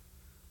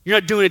 You're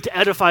not doing it to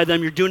edify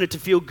them. You're doing it to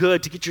feel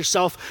good, to get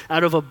yourself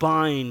out of a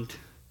bind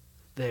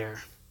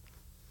there.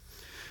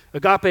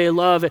 Agape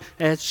love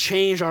has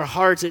changed our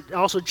hearts. It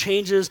also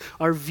changes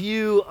our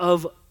view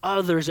of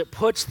others. It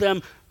puts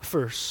them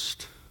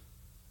first.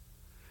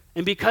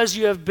 And because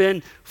you have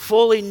been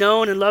fully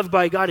known and loved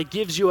by God, it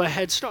gives you a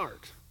head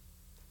start.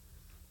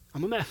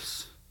 I'm a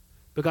mess,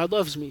 but God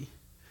loves me.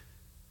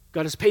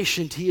 God is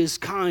patient. He is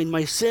kind.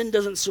 My sin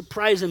doesn't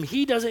surprise him.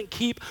 He doesn't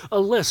keep a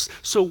list.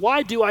 So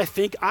why do I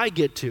think I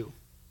get to?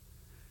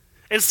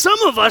 And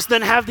some of us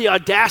then have the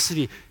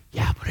audacity.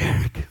 Yeah, but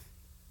Eric,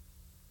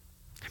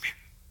 come here.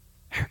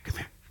 Eric, come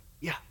here.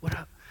 Yeah, what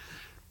up?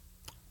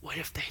 What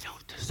if they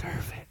don't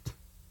deserve it?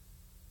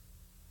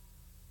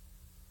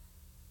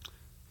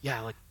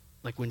 Yeah,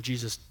 like when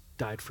Jesus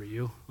died for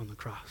you on the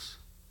cross.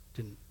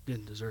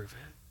 Didn't deserve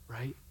it,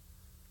 right?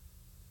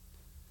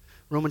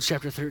 Romans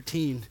chapter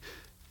 13.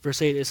 Verse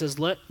 8, it says,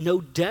 let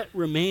no debt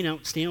remain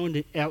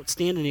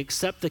outstanding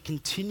except the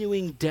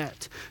continuing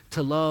debt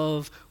to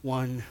love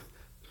one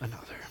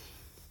another.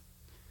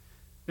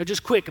 Now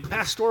just quick, a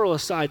pastoral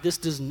aside, this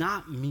does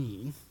not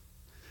mean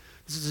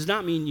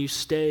you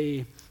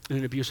stay in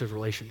an abusive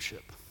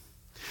relationship.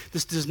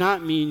 This does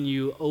not mean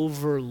you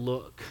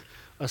overlook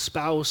a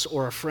spouse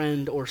or a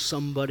friend or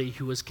somebody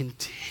who has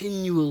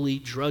continually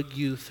drug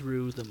you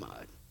through the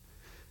mud.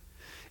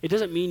 It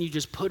doesn't mean you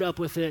just put up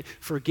with it,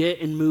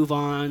 forget, and move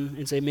on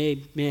and say, may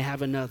I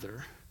have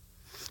another.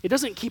 It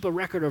doesn't keep a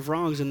record of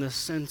wrongs in the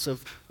sense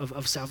of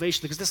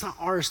salvation, because that's not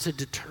ours to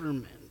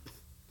determine.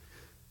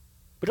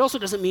 But it also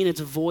doesn't mean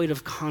it's void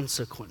of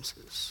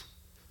consequences.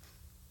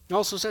 It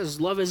also says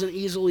love isn't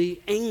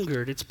easily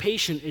angered. It's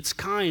patient, it's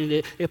kind,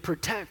 it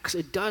protects,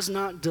 it does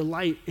not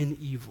delight in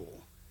evil.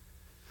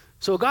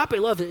 So agape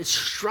love, it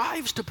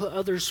strives to put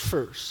others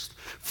first.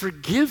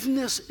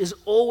 Forgiveness is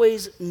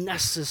always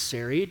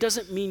necessary. It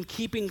doesn't mean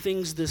keeping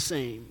things the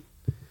same.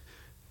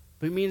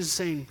 But it means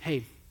saying,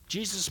 hey,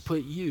 Jesus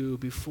put you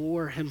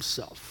before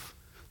himself.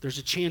 There's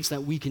a chance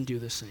that we can do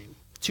the same.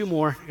 2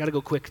 more. I got to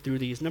go quick through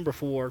these. Number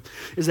 4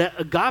 is that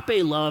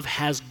agape love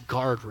has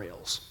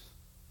guardrails.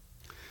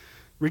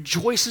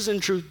 Rejoices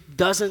in truth,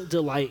 doesn't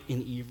delight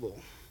in evil.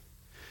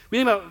 We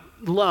think about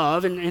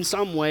love, and in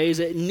some ways,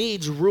 it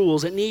needs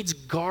rules. It needs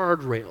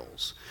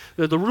guardrails.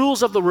 The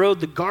rules of the road,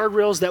 the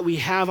guardrails that we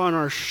have on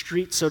our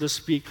street, so to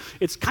speak.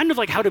 It's kind of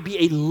like how to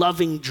be a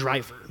loving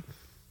driver.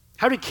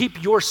 How to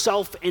keep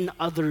yourself and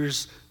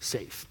others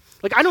safe.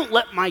 Like, I don't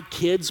let my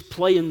kids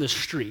play in the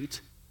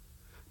street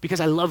because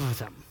I love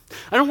them.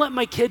 I don't let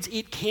my kids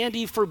eat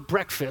candy for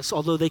breakfast,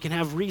 although they can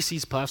have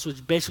Reese's Puffs, which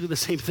is basically the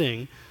same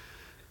thing,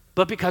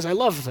 but because I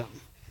love them.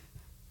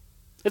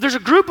 If there's a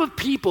group of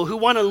people who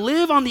want to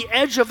live on the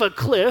edge of a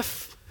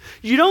cliff,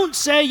 you don't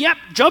say, yep,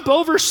 jump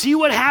over, see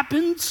what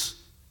happens.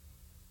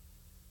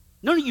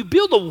 No, you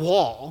build a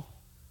wall.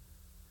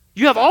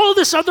 You have all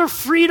this other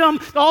freedom,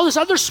 all this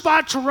other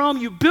spot to roam.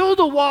 You build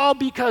a wall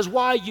because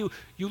why? You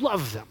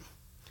love them.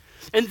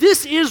 And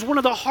this is one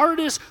of the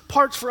hardest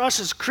parts for us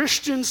as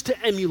Christians to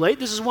emulate.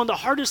 This is one of the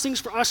hardest things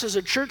for us as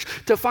a church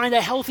to find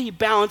a healthy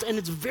balance, and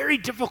it's very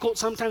difficult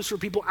sometimes for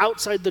people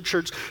outside the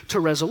church to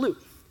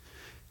resolute.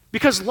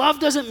 Because love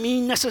doesn't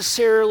mean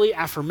necessarily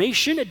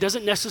affirmation. It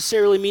doesn't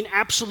necessarily mean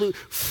absolute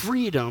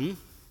freedom.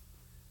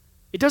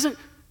 It doesn't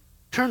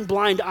turn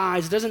blind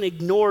eyes. It doesn't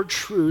ignore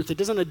truth. It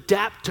doesn't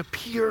adapt to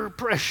peer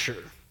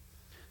pressure.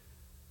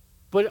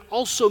 But it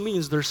also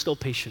means there's still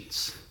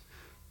patience.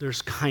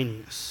 There's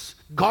kindness.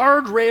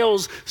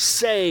 Guardrails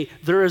say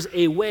there is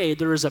a way,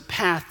 there is a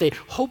path. They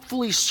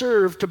hopefully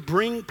serve to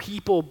bring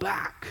people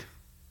back.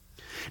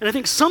 And I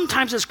think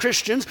sometimes as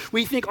Christians,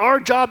 we think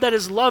our job that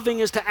is loving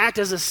is to act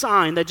as a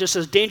sign that just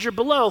says, danger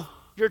below,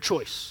 your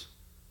choice.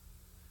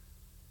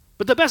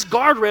 But the best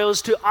guardrail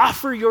is to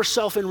offer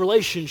yourself in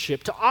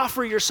relationship, to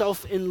offer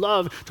yourself in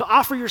love, to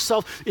offer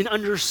yourself in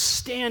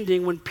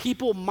understanding when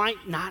people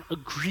might not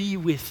agree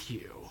with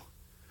you.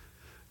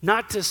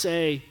 Not to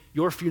say,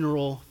 your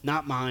funeral,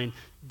 not mine,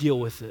 deal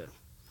with it.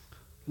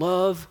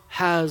 Love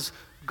has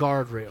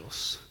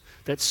guardrails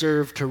that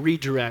serve to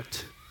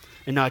redirect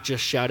and not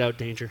just shout out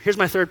danger. Here's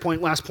my third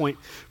point, last point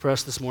for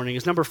us this morning,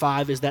 is number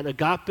 5, is that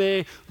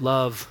agape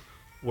love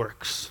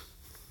works.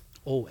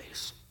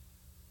 Always.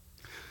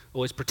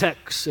 Always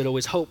protects, it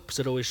always hopes,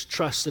 it always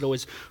trusts, it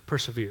always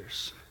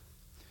perseveres.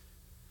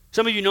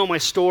 Some of you know my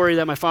story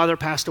that my father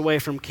passed away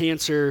from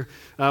cancer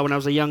when I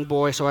was a young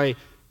boy, so I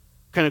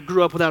kind of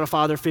grew up without a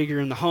father figure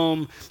in the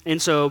home.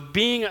 And so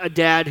being a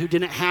dad who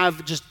didn't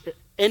have just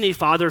any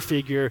father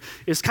figure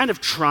is kind of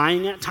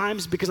trying at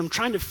times because I'm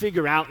trying to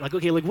figure out, like,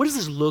 okay, like, what does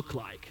this look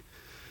like?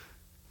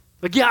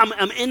 Like, yeah,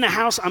 I'm in the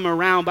house, I'm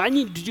around, but I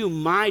need to do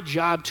my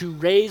job to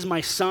raise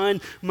my son,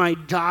 my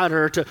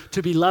daughter,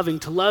 to be loving,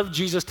 to love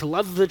Jesus, to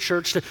love the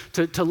church,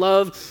 to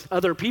love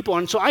other people.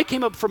 And so I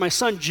came up for my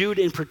son, Jude,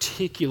 in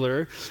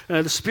particular.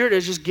 The Spirit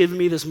has just given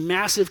me this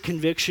massive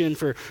conviction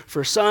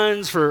for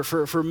sons,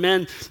 for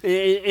men.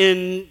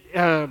 And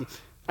I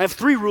have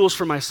 3 rules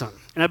for my son.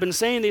 And I've been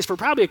saying these for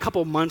probably a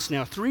couple months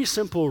now, 3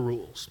 simple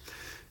rules.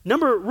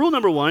 Rule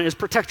number 1 is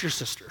protect your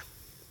sister.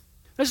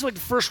 That's like the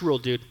first rule,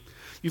 dude.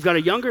 You've got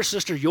a younger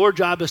sister, your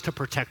job is to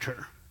protect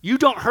her. You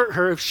don't hurt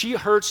her if she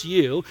hurts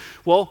you.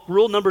 Well,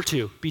 rule number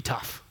 2, be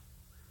tough.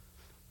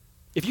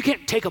 If you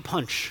can't take a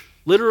punch,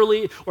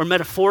 literally or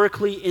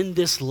metaphorically in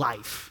this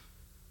life,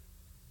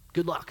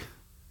 good luck.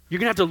 You're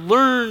going to have to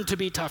learn to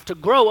be tough, to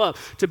grow up,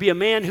 to be a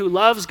man who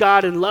loves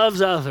God and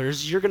loves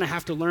others. You're going to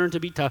have to learn to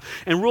be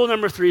tough. And rule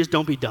number 3 is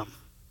don't be dumb.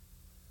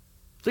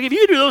 So if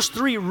you do those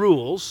 3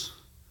 rules,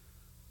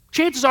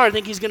 chances are I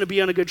think he's going to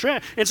be on a good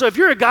track. And so if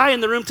you're a guy in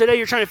the room today,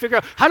 you're trying to figure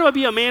out, how do I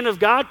be a man of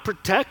God?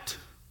 Protect,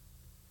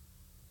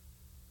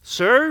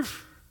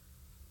 serve,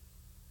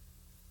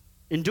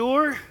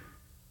 endure,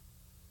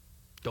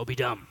 don't be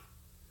dumb.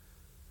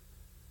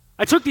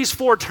 I took these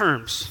 4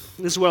 terms.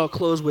 This is what I'll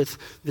close with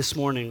this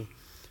morning.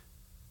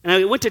 And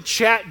I went to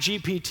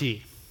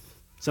ChatGPT.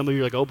 Some of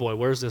you are like, oh boy,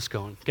 where's this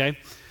going? Okay.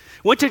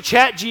 Went to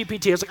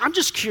ChatGPT. I was like, I'm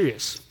just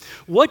curious.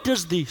 What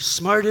does the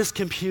smartest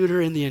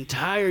computer in the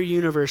entire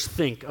universe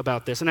think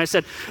about this? And I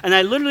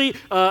literally,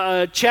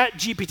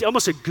 ChatGPT,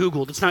 almost said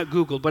Googled. It's not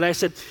Googled, but I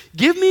said,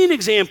 give me an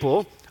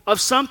example of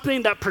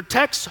something that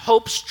protects,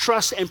 hopes,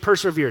 trusts, and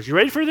perseveres. You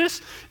ready for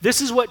this? This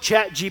is what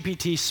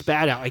ChatGPT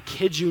spat out. I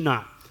kid you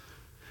not.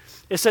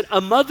 It said, a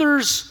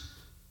mother's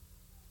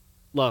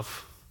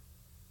love.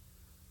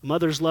 A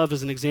mother's love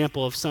is an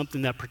example of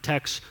something that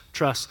protects,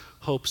 trusts,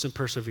 hopes, and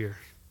perseveres.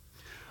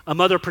 A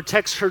mother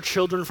protects her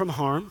children from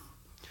harm,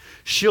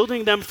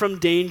 shielding them from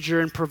danger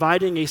and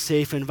providing a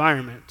safe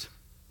environment.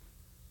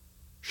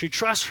 She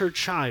trusts her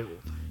child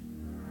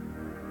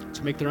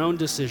to make their own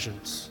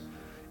decisions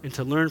and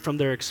to learn from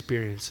their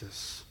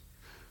experiences,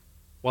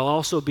 while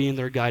also being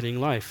their guiding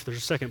life. There's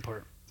a second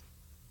part.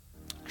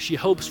 She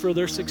hopes for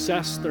their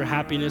success, their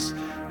happiness,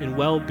 and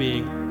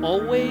well-being,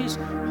 always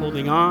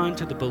holding on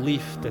to the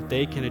belief that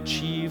they can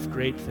achieve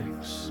great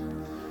things.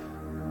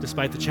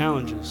 Despite the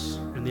challenges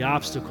and the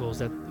obstacles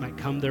that might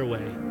come their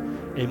way,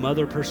 a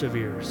mother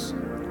perseveres,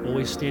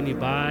 always standing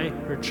by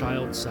her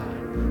child's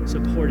side,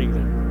 supporting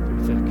them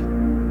through thick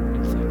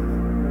and thin.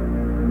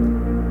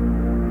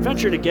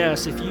 Venture to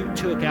guess, if you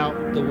took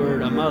out the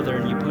word a mother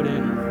and you put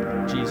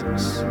in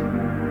Jesus,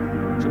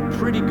 it's a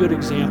pretty good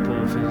example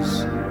of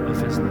his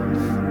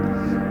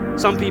love.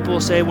 Some people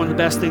say one of the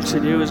best things to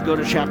do is go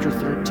to chapter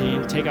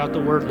 13, take out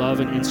the word love,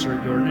 and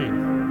insert your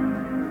name.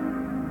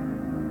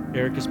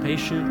 Eric is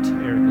patient,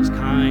 Eric is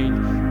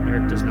kind,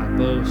 Eric does not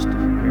boast,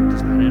 Eric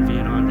does not envy,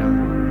 and on down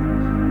the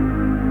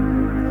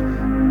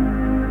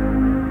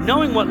road.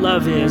 Knowing what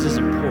love is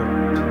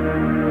important.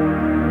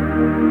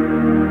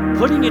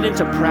 Putting it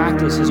into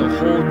practice is a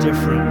whole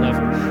different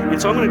level.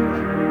 And so I'm going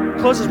to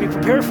close as we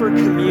prepare for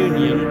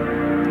communion,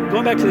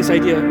 going back to this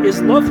idea,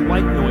 is love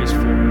white noise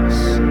for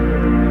us?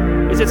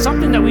 Is Is it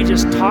something that we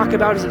just talk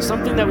about? Is it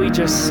something that we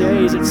just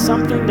say? Is it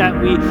something that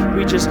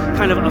we just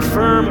kind of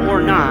affirm or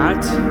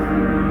not?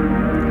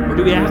 Or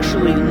do we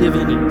actually live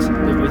in it,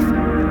 live with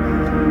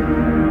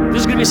it? This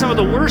is going to be some of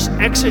the worst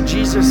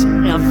exegesis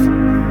ever.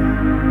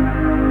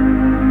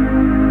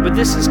 But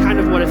this is kind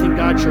of what I think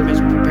God showed me as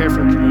we prepare for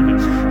communion.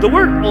 The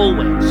word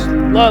always,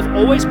 love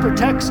always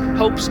protects,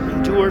 hopes,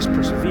 endures,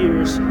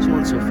 perseveres, so on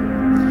and so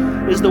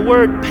forth, is the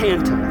word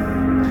panta.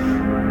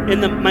 And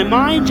my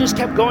mind just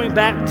kept going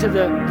back to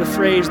the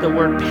phrase, the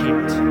word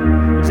pant.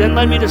 Which then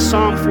led me to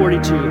Psalm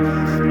 42.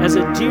 As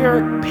a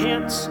deer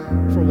pants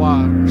for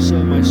water,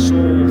 so my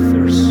soul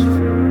thirsts for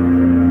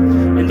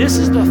you. And this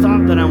is the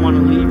thought that I want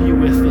to leave you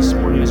with this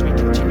morning as we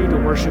continue to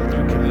worship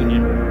through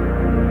communion.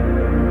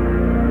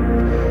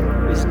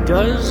 Is,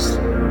 does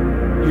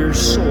your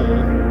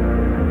soul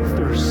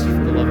thirst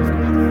for the love of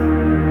God?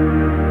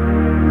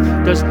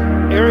 Does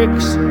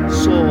Eric's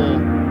soul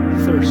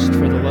thirst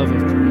for the love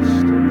of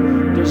Christ?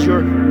 Does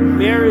your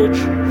marriage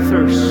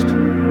thirst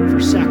for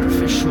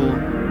sacrificial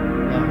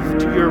love?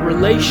 Do your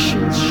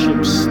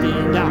relationships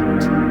stand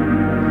out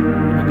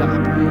in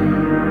agape?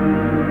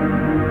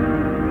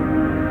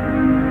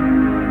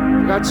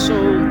 God so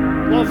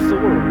loved the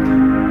world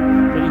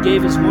that he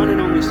gave his one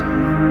and only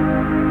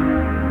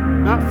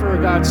Son. Not for a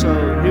God so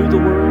knew the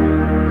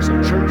world, or so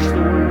churched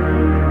the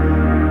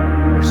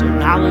world, or so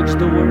knowledged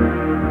the world.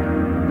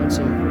 God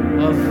so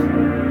loved.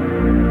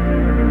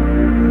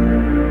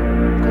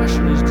 The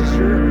question is, does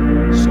your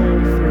soul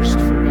thirst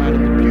for God?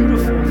 And the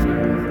beautiful thing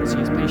is he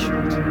is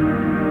patient. He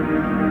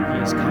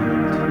is kind.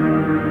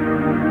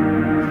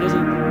 He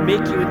doesn't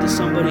make you into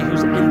somebody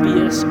who's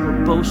envious or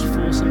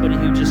boastful, somebody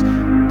who just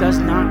does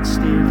not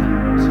stand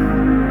out.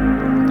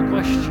 But the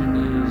question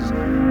is,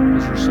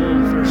 does your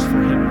soul thirst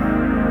for him?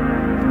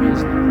 For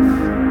his love?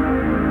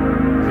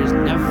 For his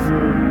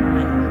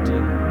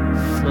never-ending,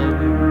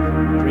 flowing,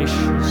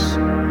 gracious,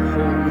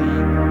 holy,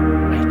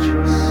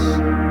 righteous,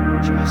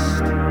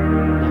 just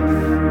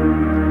love.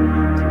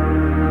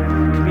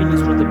 Communion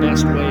is one of the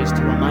best ways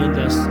to remind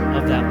us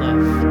of that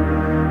love,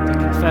 to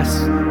confess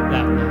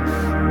that love,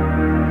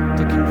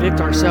 to convict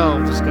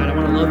ourselves. God, I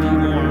want to love you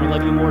more. I want to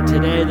love you more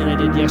today than I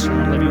did yesterday. I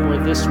want to love you more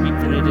this week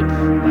than I did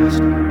last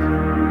week.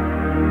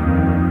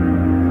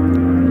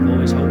 Love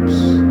always hopes,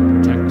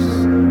 protects,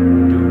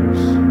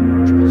 endures,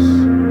 trusts.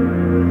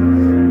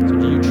 So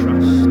do you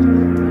trust in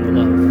the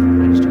love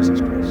that is Jesus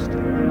Christ?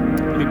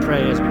 Let me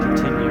pray as we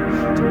continue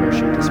to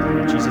worship this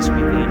morning. Jesus,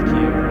 we thank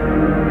you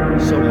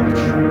so much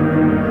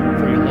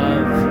for your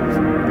love, for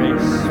your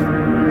grace,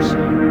 for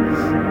your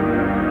mercy.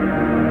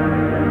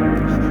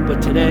 But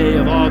today,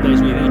 of all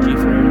days, we thank you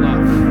for your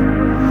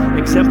love,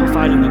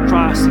 exemplified in the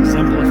cross,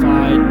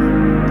 exemplified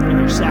in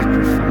your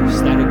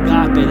sacrifice, that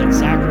agape, that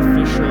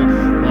sacrificial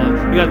love.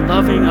 God,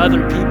 loving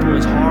other people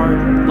is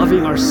hard.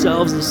 Loving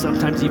ourselves is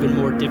sometimes even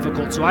more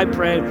difficult. So I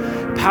pray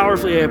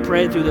powerfully, I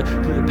pray through the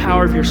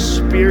power of your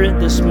Spirit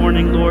this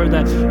morning, Lord,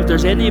 that if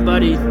there's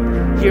anybody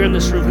here in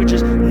this room who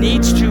just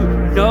needs to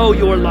know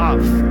your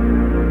love,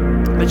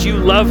 that you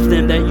love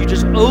them, that you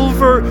just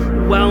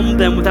overwhelm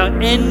them without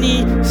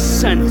any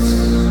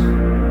sense,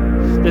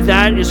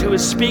 that is who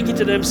is speaking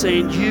to them,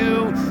 saying,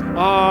 you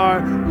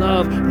are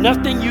love.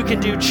 Nothing you can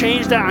do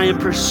change that. I am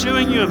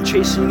pursuing you. I'm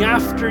chasing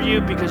after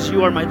you because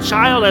you are my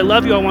child. I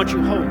love you. I want you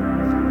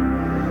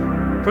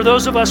home. For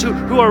those of us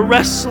who are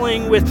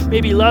wrestling with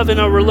maybe love in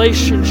a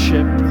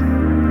relationship,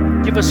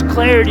 give us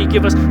clarity,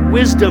 give us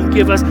wisdom,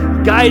 give us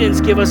guidance,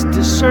 give us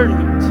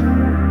discernment.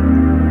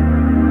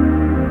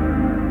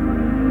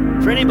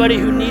 For anybody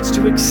who needs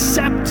to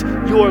accept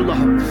your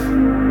love,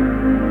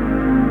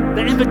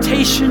 the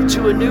invitation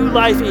to a new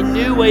life, a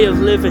new way of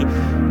living,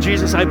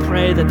 Jesus, I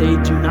pray that they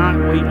do not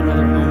wait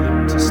another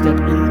moment to step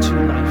into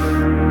life,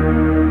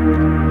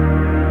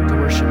 to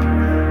worship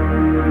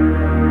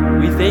you.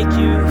 We thank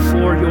you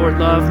for your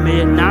love.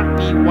 May it not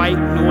be white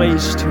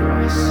noise to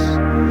us.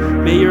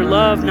 May your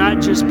love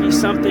not just be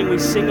something we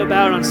sing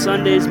about on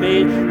Sundays.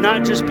 May it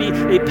not just be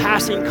a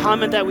passing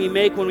comment that we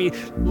make when we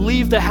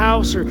leave the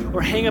house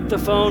or hang up the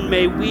phone.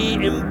 May we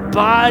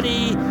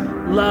embody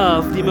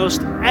love, the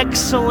most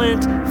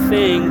excellent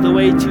thing, the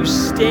way to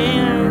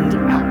stand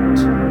out.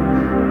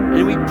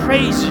 And we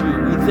praise you.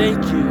 We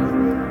thank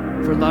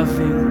you for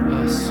loving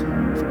us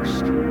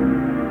first.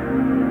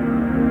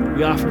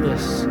 We offer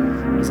this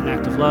as an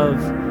act of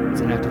love, as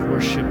an act of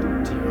worship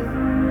to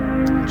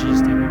you. In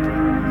Jesus' name we pray.